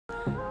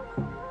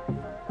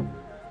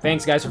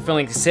Thanks, guys, for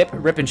filling Sip,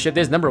 Rip, and Ship.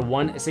 This is number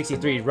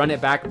 163. Run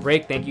it back,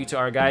 break. Thank you to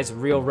our guys.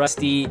 Real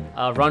Rusty,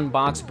 Run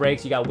Box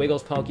Breaks. You got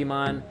Wiggles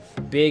Pokemon,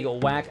 Big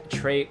Whack,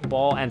 Trey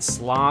Ball, and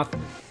Sloth.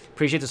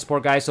 Appreciate the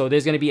support, guys. So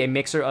there's going to be a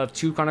mixer of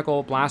 2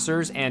 Chronicle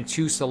Blasters and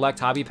 2 Select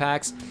Hobby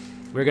Packs.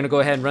 We're going to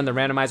go ahead and run the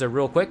randomizer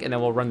real quick, and then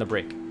we'll run the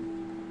break.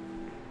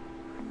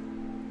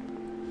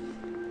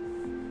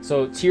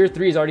 So tier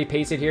 3 is already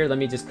pasted here. Let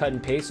me just cut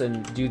and paste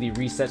and do the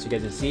reset so you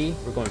guys can see.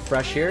 We're going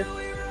fresh here.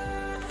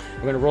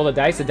 We're going to roll the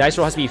dice. The dice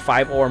roll has to be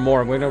 5 or more.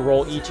 We're going to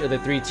roll each of the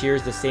 3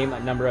 tiers the same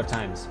number of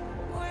times.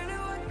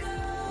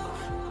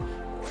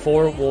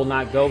 4 will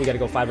not go. We got to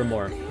go 5 or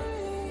more.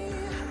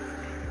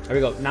 There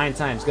we go. 9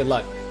 times. Good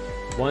luck.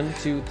 1,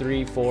 2,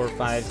 3, 4,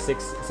 5,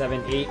 6,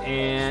 7, 8,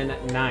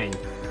 and 9.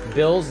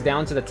 Bills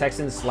down to the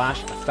Texans /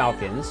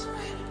 Falcons.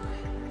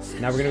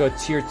 Now we're going to go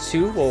tier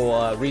 2.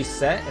 We'll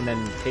reset and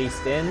then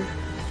paste in.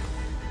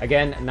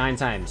 Again, 9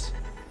 times.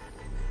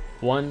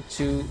 1,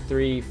 2,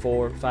 3,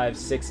 4, 5,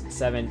 6,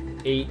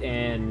 7, 8,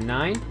 and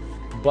 9.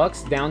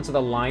 Bucks down to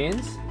the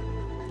Lions.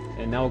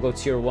 And now we'll go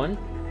tier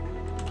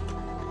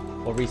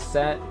 1. We'll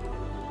reset.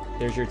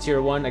 There's your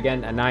tier 1.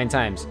 Again, 9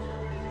 times.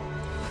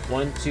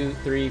 1, 2,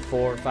 3,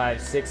 4,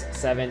 5, 6,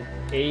 7,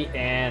 8,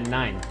 and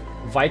 9.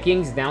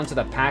 Vikings down to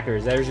the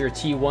Packers. There's your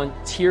tier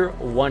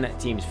 1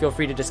 teams. Feel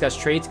free to discuss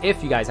trades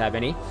if you guys have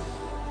any.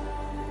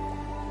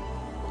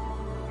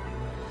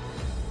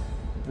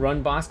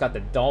 Run Box got the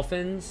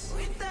Dolphins,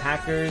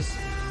 Packers,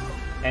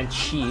 and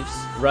Chiefs.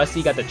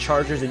 Rusty got the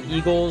Chargers and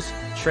Eagles.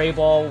 Trey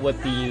Ball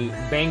with the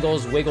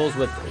Bengals. Wiggles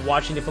with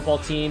Washington Football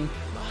Team.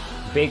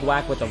 Big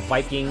Whack with the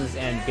Vikings,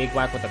 and Big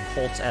Whack with the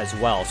Colts as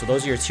well. So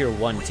those are your tier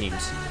 1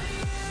 teams.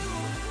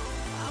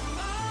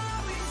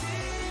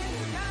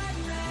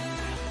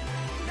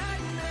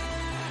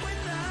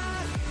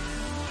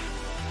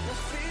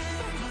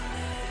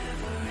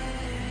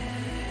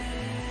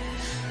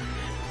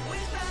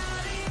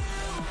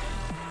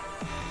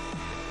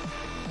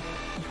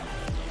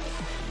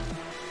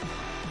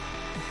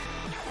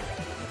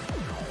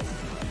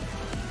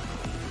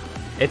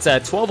 It's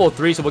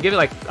 12:03, so we'll give it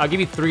like I'll give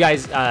you 3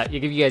 guys.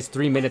 Give you guys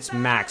 3 minutes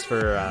max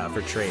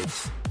for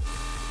trades.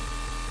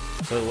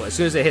 So as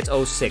soon as it hits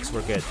 06,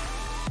 we're good.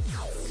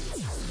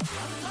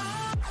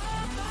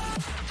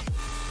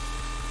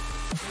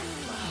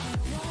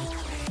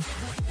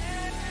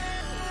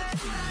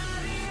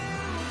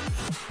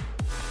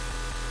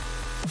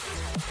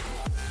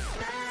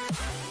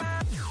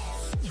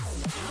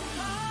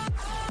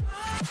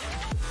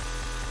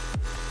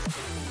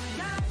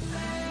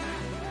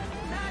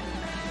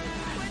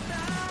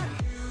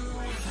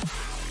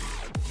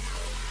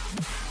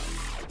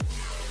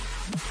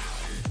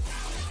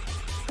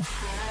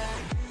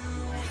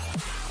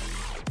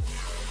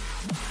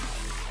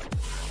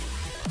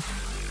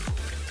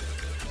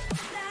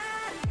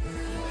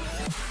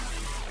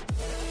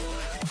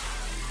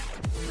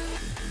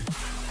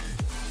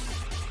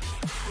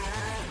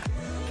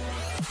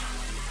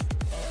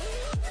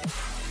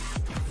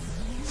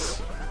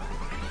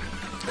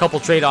 Couple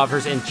trade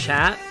offers in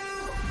chat.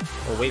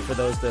 We'll wait for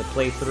those to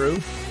play through.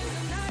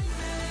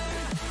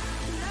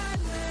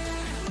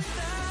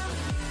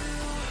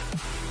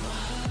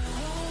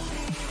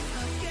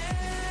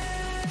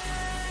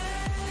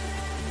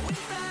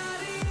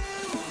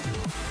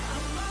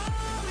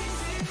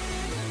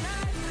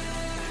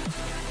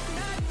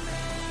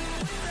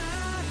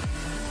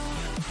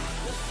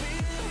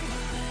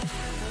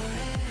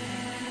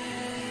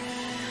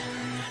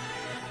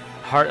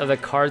 Heart of the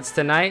cards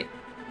tonight.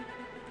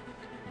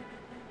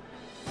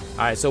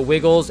 Alright, so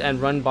Wiggles and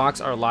Run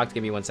Box are locked.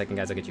 Give me 1 second,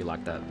 guys. I'll get you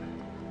locked up.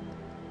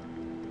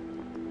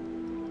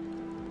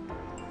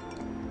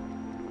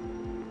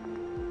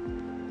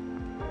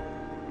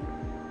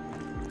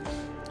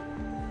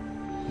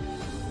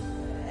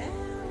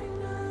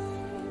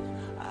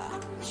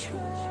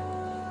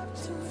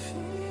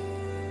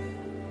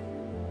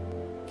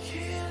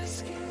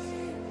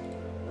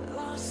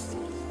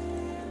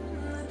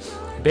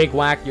 Big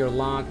Whack, you're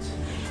locked.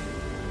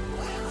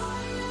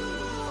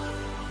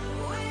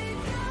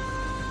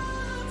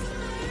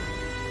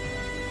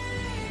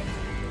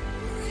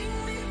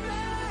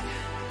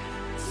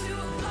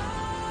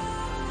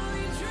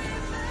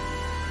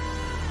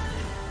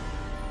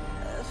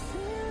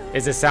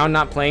 Is the sound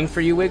not playing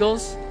for you,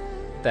 Wiggles?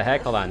 What the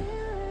heck? Hold on.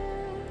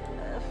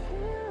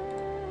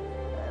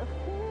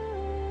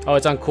 Oh,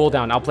 it's on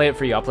cooldown. I'll play it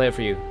for you. I'll play it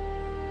for you.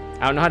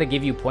 I don't know how to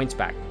give you points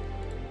back.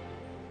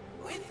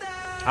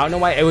 I don't know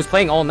why. It was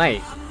playing all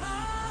night.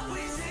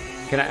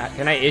 Can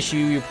I issue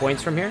you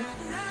points from here?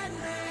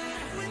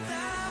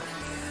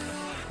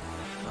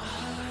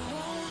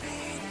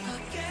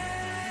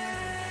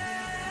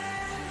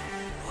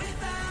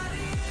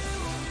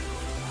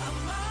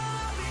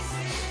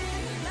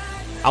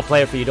 I'll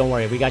play it for you, don't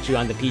worry. We got you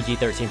on the PG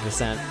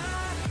 13%.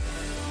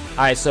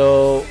 Alright,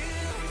 so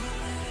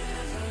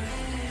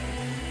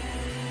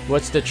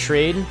what's the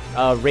trade?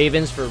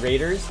 Ravens for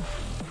Raiders.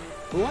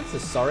 Who wants the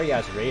sorry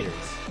ass Raiders?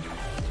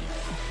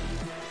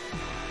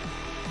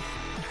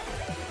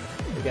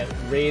 We got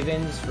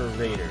Ravens for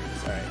Raiders.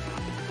 Alright.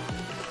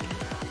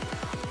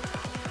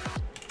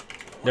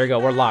 There you go.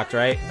 We're locked,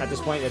 right? At this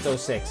point, it's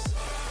 06.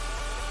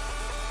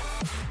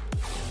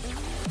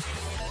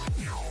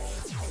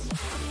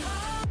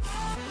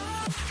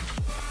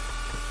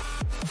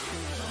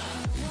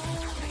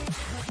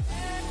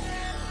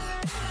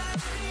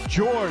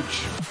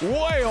 George,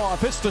 way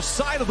off. It's the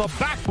side of the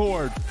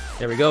backboard.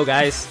 There we go,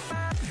 guys.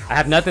 I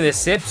have nothing to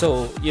sip,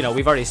 so, you know,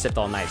 we've already sipped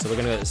all night. So we're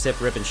going to sip,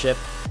 rip, and ship.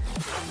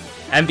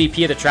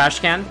 MVP of the trash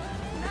can.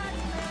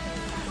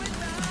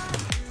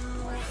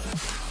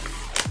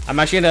 I'm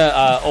actually going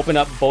to open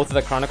up both of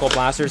the Chronicle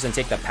blasters and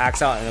take the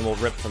packs out, and then we'll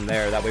rip from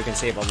there. That way we can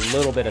save a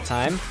little bit of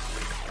time.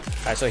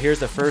 All right, so here's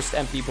the first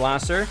empty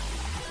blaster.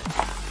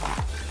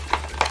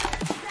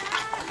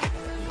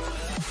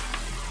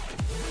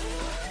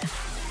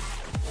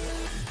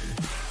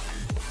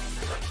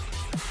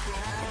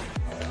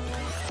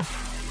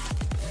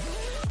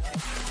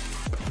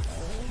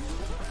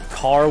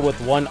 Carr with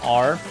 1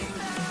 R.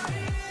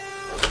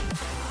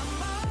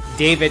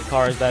 David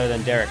Carr is better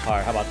than Derek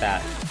Carr. How about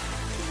that?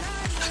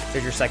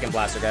 Here's your second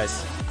blaster, guys.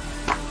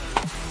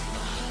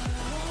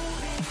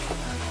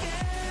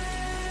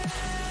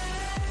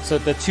 So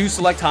the 2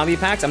 select hobby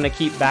packs, I'm going to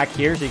keep back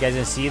here so you guys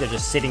can see. They're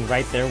just sitting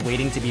right there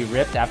waiting to be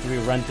ripped after we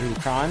run through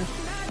Chron.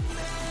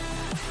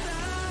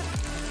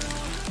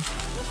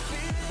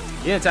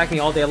 You can attack me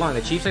all day long.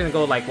 The Chiefs are going to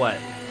go like what?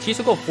 Chiefs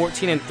will go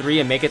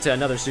 14-3 and make it to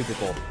another Super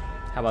Bowl.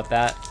 How about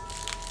that?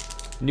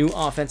 New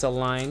offensive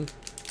line.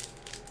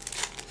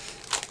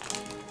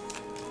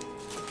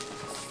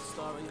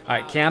 All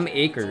right, Cam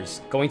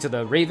Akers going to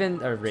the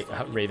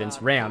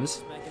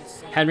Rams.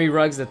 Henry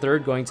Ruggs III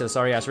going to the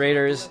sorry-ass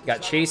Raiders.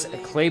 Got Chase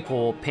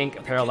Claypool,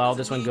 pink parallel.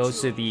 This one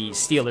goes to the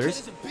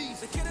Steelers.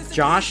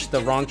 Josh, the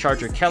wrong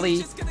Charger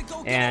Kelly.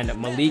 And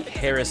Malik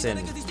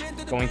Harrison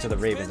going to the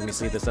Ravens. Let me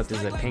see if this stuff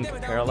is a pink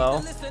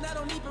parallel.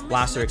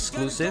 Blaster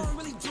exclusive.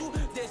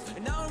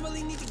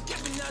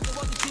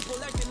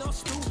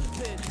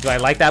 Do I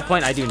like that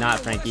point? I do not,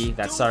 Frankie.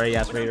 That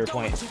sorry-ass Raider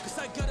point.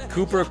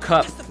 Cooper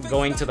Kupp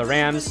going to the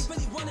Rams.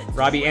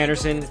 Robbie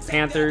Anderson,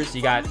 Panthers.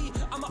 You got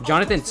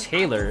Jonathan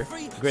Taylor,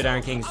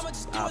 Gridiron Kings,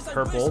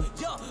 purple.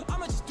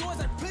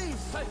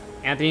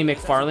 Anthony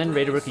McFarland,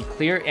 Raider rookie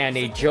clear. And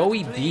a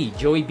Joey B.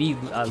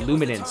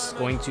 Luminance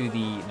going to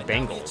the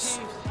Bengals.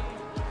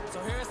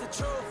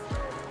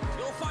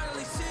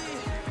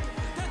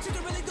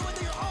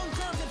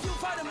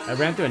 I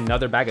ran through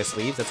another bag of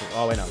sleeves. That's,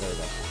 oh, wait, no, there we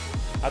go. I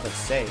was about to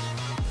say.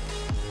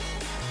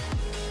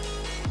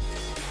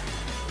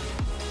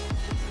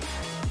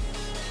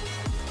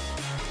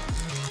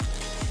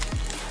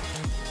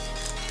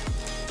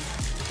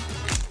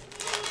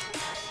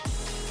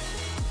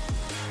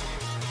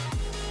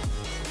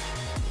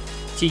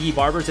 Tiki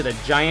Barber to the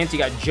Giants. You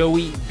got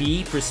Joey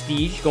B.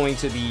 Prestige going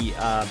to the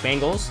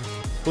Bengals.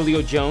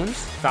 Julio Jones,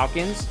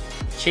 Falcons.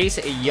 Chase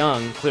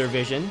Young, Clear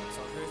Vision.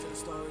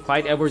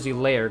 Clyde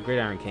Edwards-Helaire,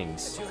 Gridiron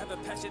Kings.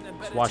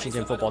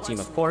 Washington football team,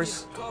 of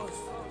course.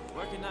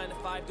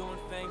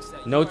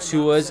 No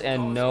Tuas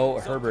and no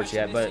Herberts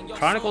yet, but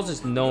Chronicles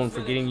is known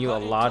for getting you a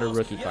lot of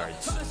rookie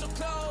cards.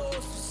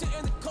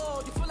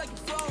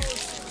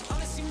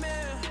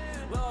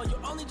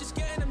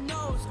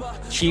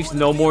 Chiefs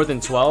no more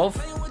than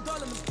 12.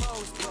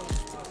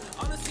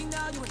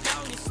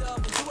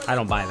 I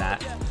don't buy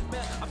that.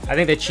 I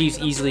think the Chiefs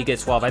easily get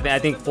 12. I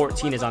think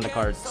 14 is on the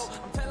cards.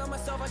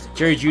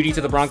 Jerry Jeudy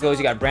to the Broncos.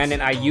 You got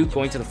Brandon Ayuk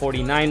going to the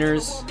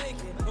 49ers.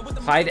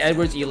 Clyde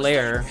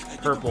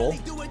Edwards-Helaire, purple,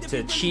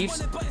 to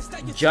Chiefs.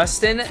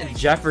 Justin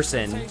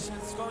Jefferson,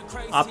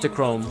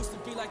 Optichrome,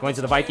 going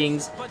to the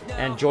Vikings.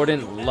 And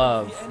Jordan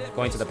Love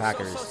going to the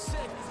Packers.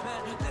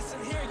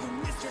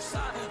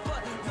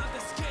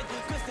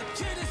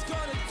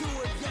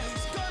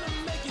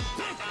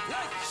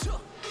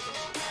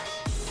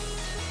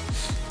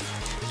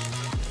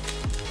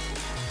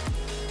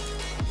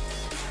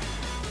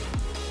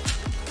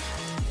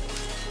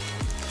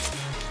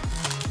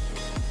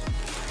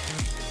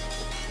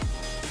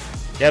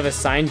 You have a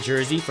signed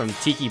jersey from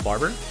Tiki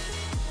Barber.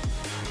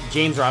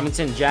 James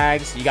Robinson,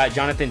 Jags. You got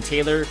Jonathan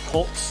Taylor,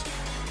 Colts.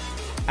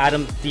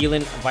 Adam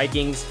Thielen,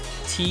 Vikings.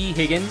 T.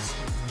 Higgins,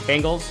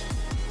 Bengals.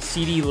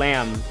 CeeDee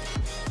Lamb,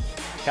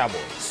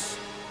 Cowboys.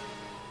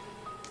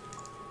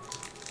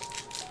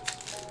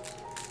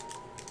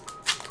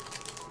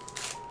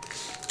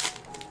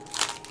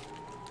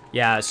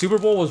 Yeah, Super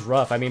Bowl was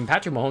rough. I mean,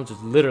 Patrick Mahomes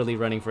was literally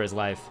running for his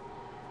life.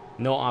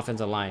 No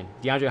offensive line.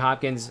 DeAndre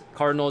Hopkins,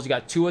 Cardinals. You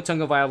got Tua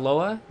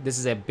Tagovailoa. This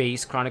is a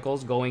base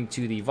Chronicles going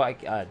to the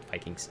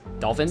Vikings.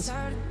 Dolphins.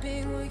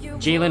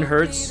 Jalen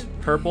Hurts,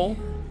 purple.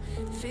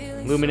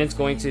 Luminance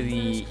going to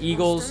the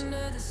Eagles.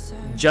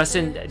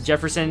 Justin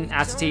Jefferson,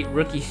 acetate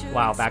rookie.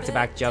 Wow,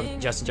 back-to-back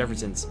Justin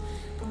Jeffersons.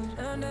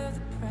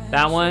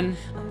 That one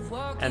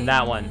and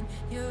that one.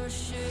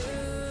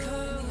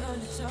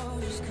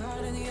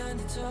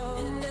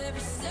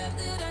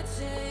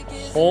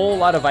 Whole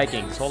lot of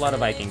Vikings. Whole lot of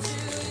Vikings.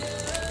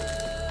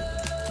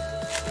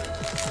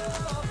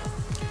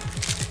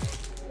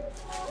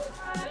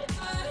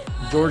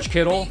 George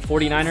Kittle,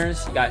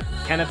 49ers. You got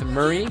Kenneth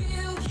Murray,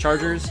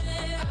 Chargers.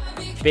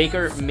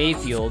 Baker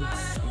Mayfield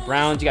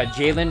Browns, you got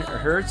Jalen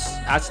Hurts,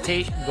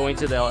 acetate going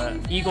to the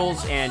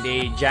Eagles, and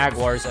a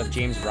Jaguars of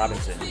James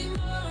Robinson.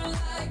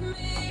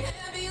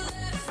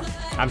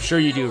 I'm sure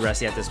you do,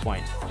 Rusty, at this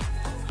point.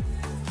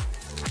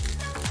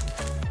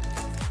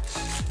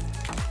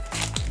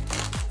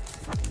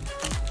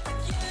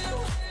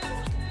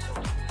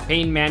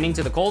 Peyton Manning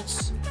to the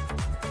Colts.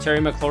 Terry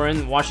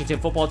McLaurin, Washington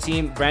football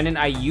team. Brandon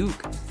Ayuk.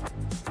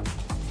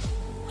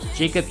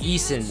 Jacob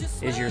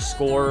Eason is your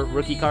score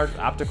rookie card,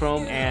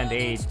 Optichrome, and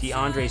a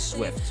DeAndre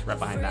Swift right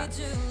behind that.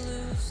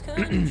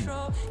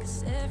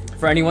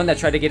 For anyone that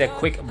tried to get a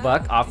quick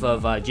buck off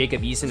of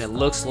Jacob Eason, it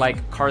looks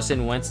like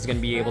Carson Wentz is going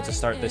to be able to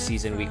start the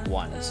season week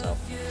 1. So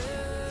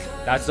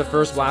that's the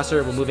first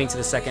blaster. We're moving to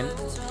the second.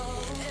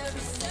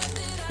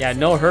 Yeah,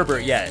 no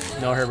Herbert yet.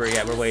 No Herbert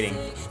yet. We're waiting.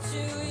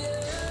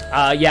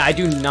 Yeah, I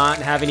do not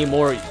have any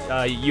more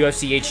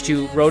UFC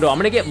H2 Roto. I'm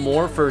going to get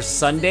more for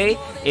Sunday.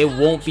 It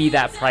won't be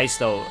that price,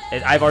 though.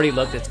 I've already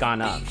looked. It's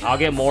gone up. I'll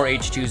get more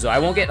H2s, though. I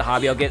won't get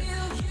Hobby. I'll get...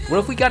 What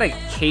if we got a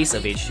case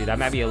of H2? That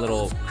might be a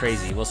little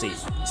crazy. We'll see.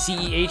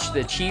 CEH,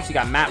 the Chiefs. You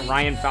got Matt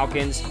Ryan,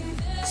 Falcons.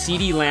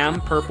 CeeDee Lamb,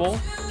 Purple,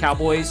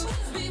 Cowboys.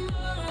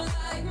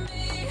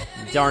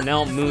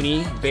 Darnell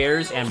Mooney,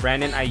 Bears. And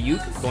Brandon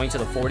Ayuk going to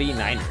the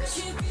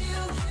 49ers.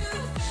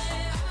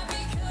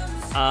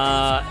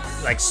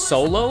 Like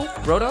solo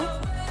Roto?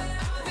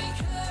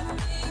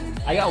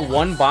 I got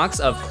 1 box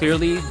of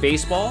Clearly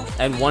Baseball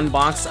and 1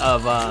 box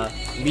of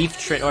Leaf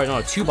Trinity, or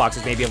no, 2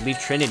 boxes maybe of Leaf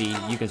Trinity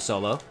you can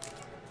solo.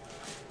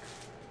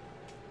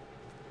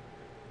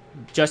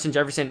 Justin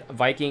Jefferson,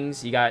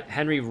 Vikings. You got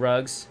Henry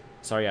Ruggs,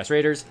 sorry ass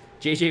Raiders.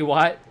 JJ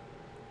Watt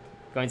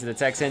going to the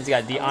Texans. You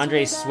got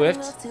DeAndre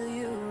Swift,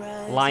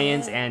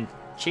 Lions, and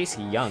Chase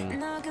Young,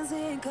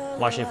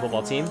 Washington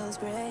football team.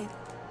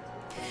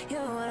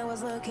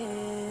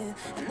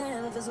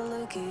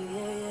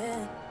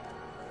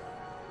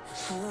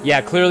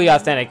 Yeah, Clearly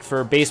Authentic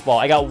for baseball.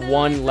 I got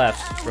 1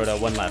 left, Roto,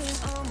 1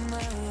 left.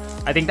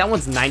 I think that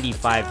one's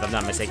 95, if I'm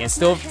not mistaken.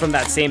 Still from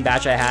that same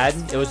batch I had.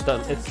 It's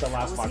the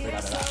last box I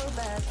got of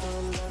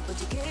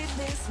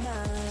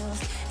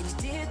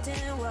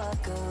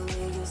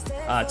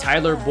that.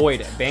 Tyler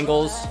Boyd,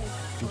 Bengals.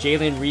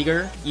 Jalen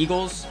Reagor,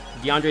 Eagles.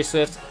 DeAndre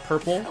Swift,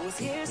 Purple,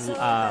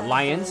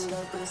 Lions.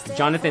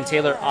 Jonathan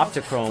Taylor,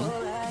 Optichrome.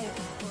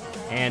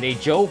 And a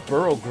Joe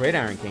Burrow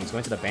Gridiron Kings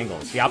going to the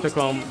Bengals. The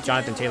Optichrome,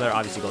 Jonathan Taylor,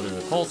 obviously goes to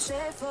the Colts.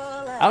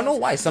 I don't know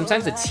why.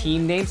 Sometimes the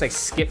team names like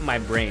skip my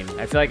brain.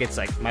 I feel like it's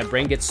like my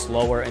brain gets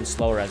slower and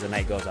slower as the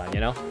night goes on, you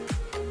know?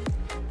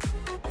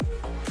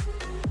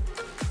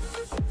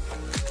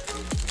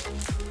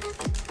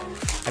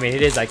 I mean,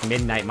 it is like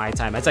midnight my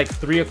time. It's like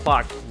 3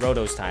 o'clock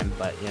Roto's time,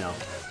 but you know.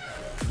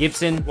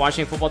 Gibson,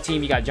 Washington football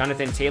team. You got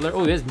Jonathan Taylor.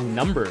 Oh, this is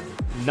numbered.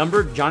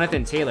 Numbered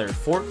Jonathan Taylor.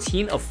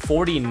 14 of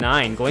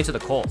 49 going to the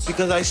Colts.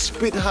 Because I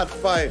spit hot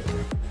fire.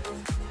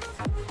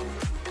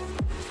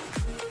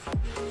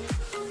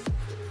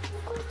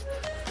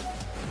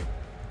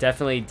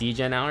 Definitely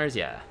degen hours,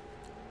 yeah.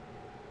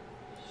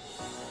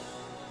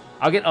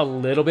 I'll get a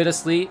little bit of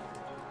sleep.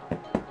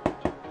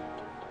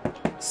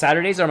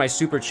 Saturdays are my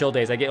super chill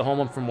days. I get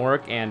home from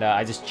work and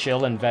I just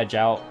chill and veg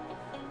out.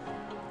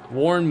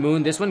 Warren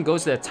Moon. This one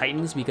goes to the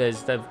Titans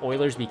because the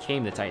Oilers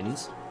became the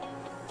Titans.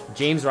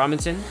 James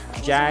Robinson,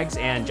 Jags,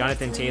 and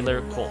Jonathan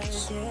Taylor,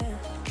 Colts.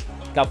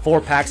 Got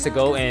 4 packs to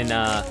go in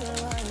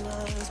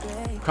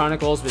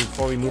Chronicles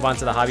before we move on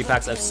to the hobby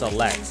packs of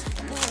Select.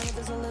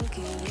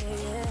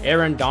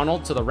 Aaron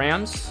Donald to the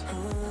Rams.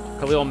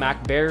 Khalil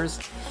Mack, Bears.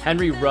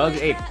 Henry Ruggs,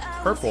 a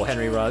purple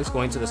Henry Ruggs,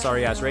 going to the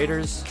sorry-ass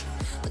Raiders.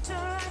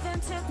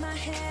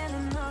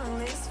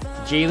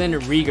 Jalen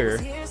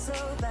Reagor,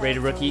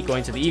 rated rookie,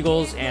 going to the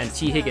Eagles. And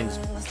T. Higgins,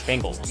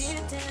 Bengals.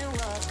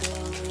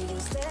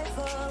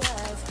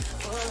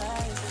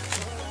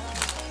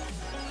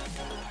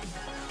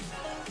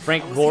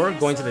 Frank Gore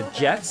going to the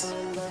Jets.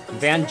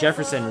 Van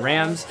Jefferson,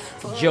 Rams.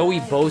 Joey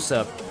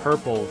Bosa,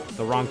 purple,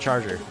 the wrong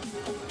Charger.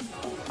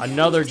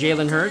 Another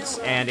Jalen Hurts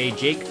and a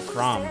Jake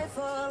Fromm.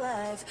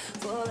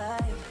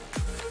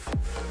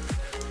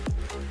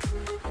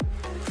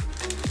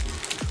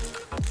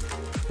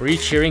 Were you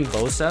cheering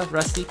Bosa,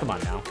 Rusty? Come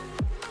on now.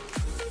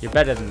 You're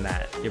better than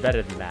that. You're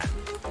better than that.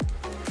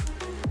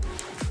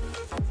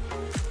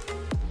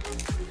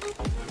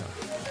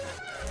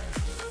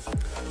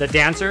 The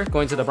Dancer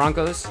going to the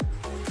Broncos.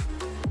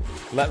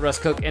 Let Russ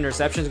Cook,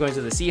 interceptions going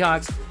to the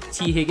Seahawks.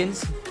 T.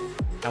 Higgins,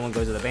 that one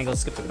goes to the Bengals.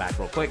 Skip to the back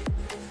real quick.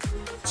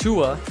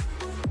 Tua,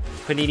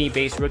 Panini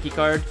base rookie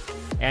card.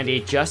 And a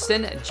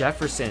Justin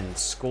Jefferson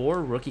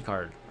score rookie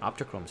card.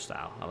 Optichrome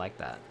style. I like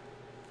that.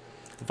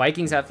 The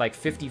Vikings have like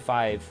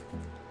 55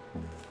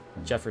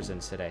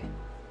 Jeffersons today.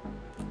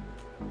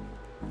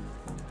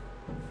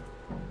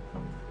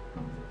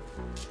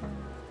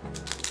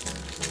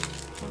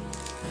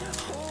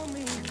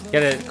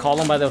 Gotta call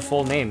them by the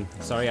full name.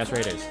 Sorry ass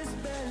Raiders.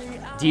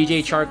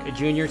 DJ Chark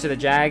Jr. to the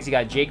Jags. You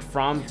got Jake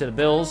Fromm to the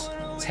Bills.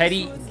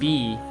 Teddy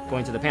B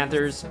going to the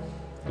Panthers.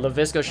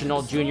 Lavisca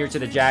Chenault Jr. to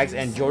the Jags.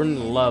 And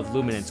Jordan Love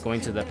Luminance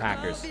going to the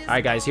Packers.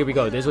 Alright guys, here we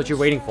go. This is what you're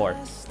waiting for.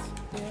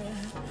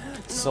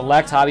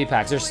 Select hobby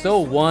packs. There's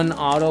still one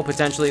auto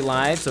potentially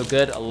live, so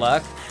good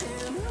luck.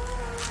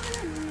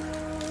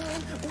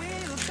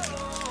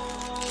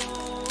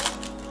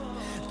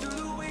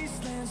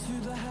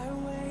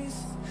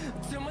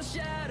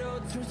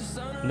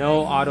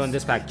 No auto in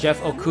this pack. Jeff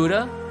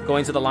Okuda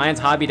going to the Lions.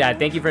 Hobby Dad,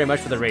 thank you very much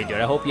for the raid,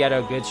 dude. I hope you had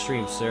a good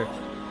stream, sir.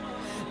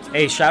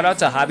 Hey, shout out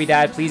to Hobby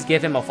Dad. Please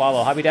give him a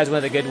follow. Hobby Dad's one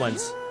of the good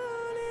ones.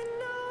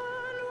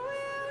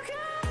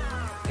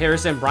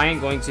 Harrison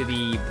Bryant going to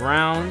the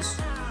Browns.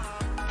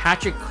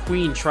 Patrick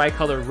Queen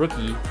tricolor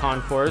rookie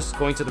concourse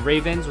going to the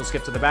Ravens. We'll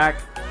skip to the back.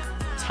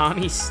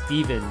 Tommy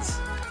Stevens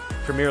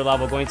premier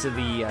level going to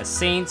the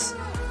Saints.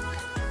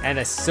 And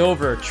a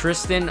silver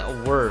Tristan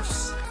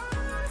Wirfs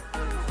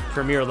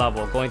premier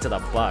level going to the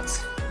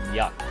Bucks.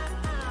 Yuck.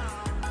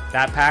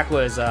 That pack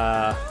was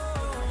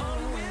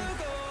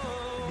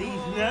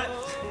These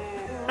nuts.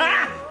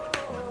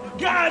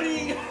 Got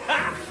him.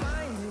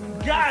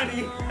 Got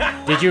him.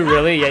 Did you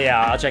really?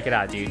 Yeah, I'll check it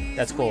out, dude.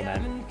 That's cool,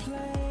 man.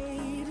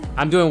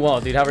 I'm doing well,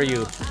 dude. How are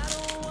you?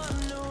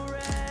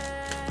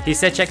 He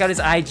said check out his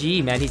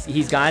IG, man.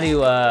 He's got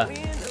to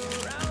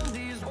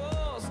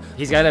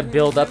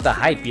build up the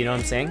hype, you know what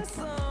I'm saying?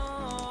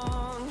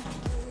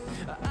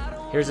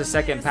 Here's a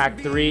second pack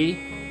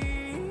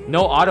 3.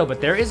 No auto,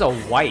 but there is a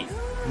white.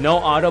 No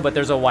auto, but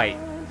there's a white.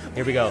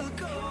 Here we go.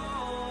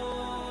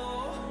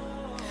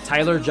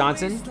 Tyler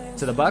Johnson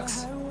to the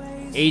Bucks.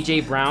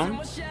 AJ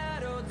Brown.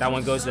 That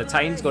one goes to the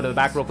Titans. Go to the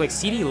back real quick.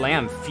 CeeDee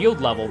Lamb, field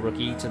level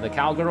rookie to the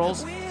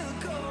Cowgirls.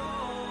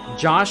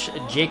 Josh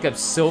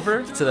Jacobs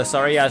Silver to the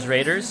Sorry Ass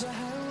Raiders.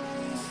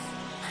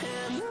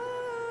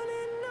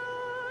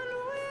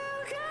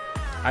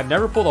 I've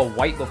never pulled a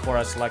white before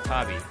a select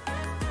hobby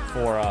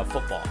for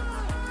football.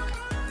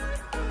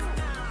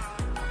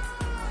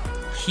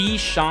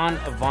 Keyshawn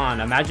Vaughn.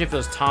 Imagine if it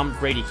was Tom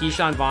Brady.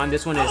 Keyshawn Vaughn.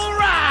 This one is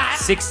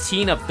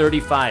 16 of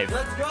 35.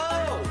 Let's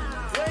go.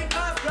 Wake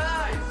up,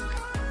 guys.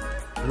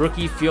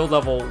 Rookie field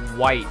level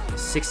white.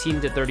 16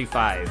 to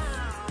 35.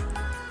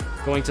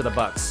 Going to the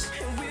Bucks.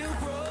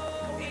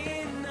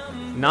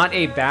 Not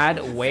a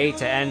bad way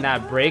to end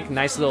that break.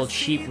 Nice little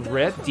cheap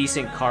rip.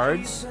 Decent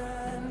cards.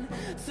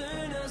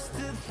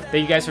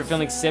 Thank you guys for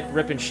filming Sip,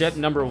 Rip, and Ship.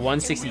 Number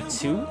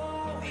 162.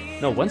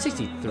 No,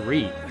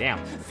 163.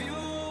 Damn.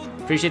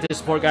 Appreciate the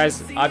support,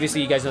 guys.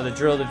 Obviously, you guys know the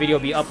drill. The video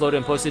will be uploaded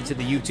and posted to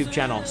the YouTube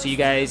channel. See you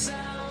guys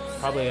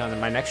probably on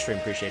my next stream.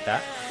 Appreciate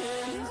that.